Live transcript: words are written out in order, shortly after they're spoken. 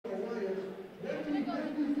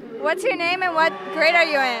What's your name and what grade are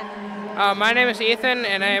you in? My name is Ethan,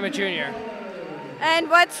 and I am a junior. And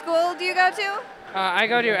what school do you go to? I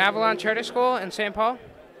go to Avalon Charter School in St. Paul.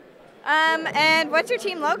 And what's your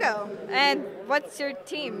team logo? And what's your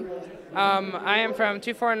team? I am from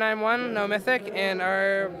 2491 NoMythic, and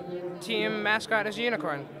our team mascot is a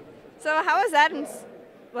unicorn. So how is that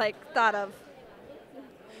thought of?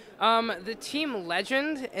 The team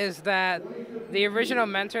legend is that the original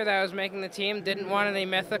mentor that was making the team didn't want any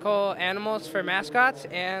mythical animals for mascots,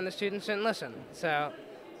 and the students didn't listen. So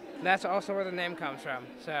that's also where the name comes from.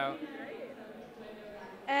 So.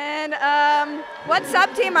 And what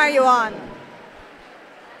sub-team are you on?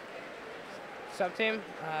 Sub-team?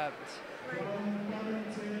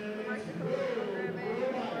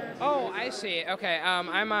 Oh, I see. Okay,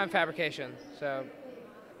 I'm on fabrication, so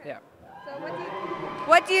yeah. So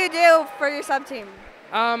what do you do for your sub-team?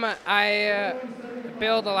 I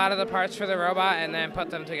build a lot of the parts for the robot and then put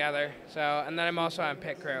them together. So, and then I'm also on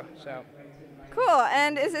pit crew. So. Cool.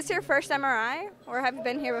 And is this your first MRI, or have you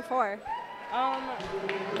been here before?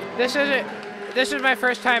 This is my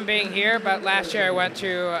first time being here, but last year I went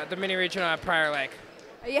to the mini regional at Prior Lake.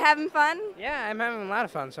 Are you having fun? Yeah, I'm having a lot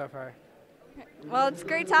of fun so far. Well, it's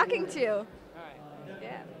great talking to you. All right.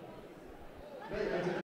 Yeah.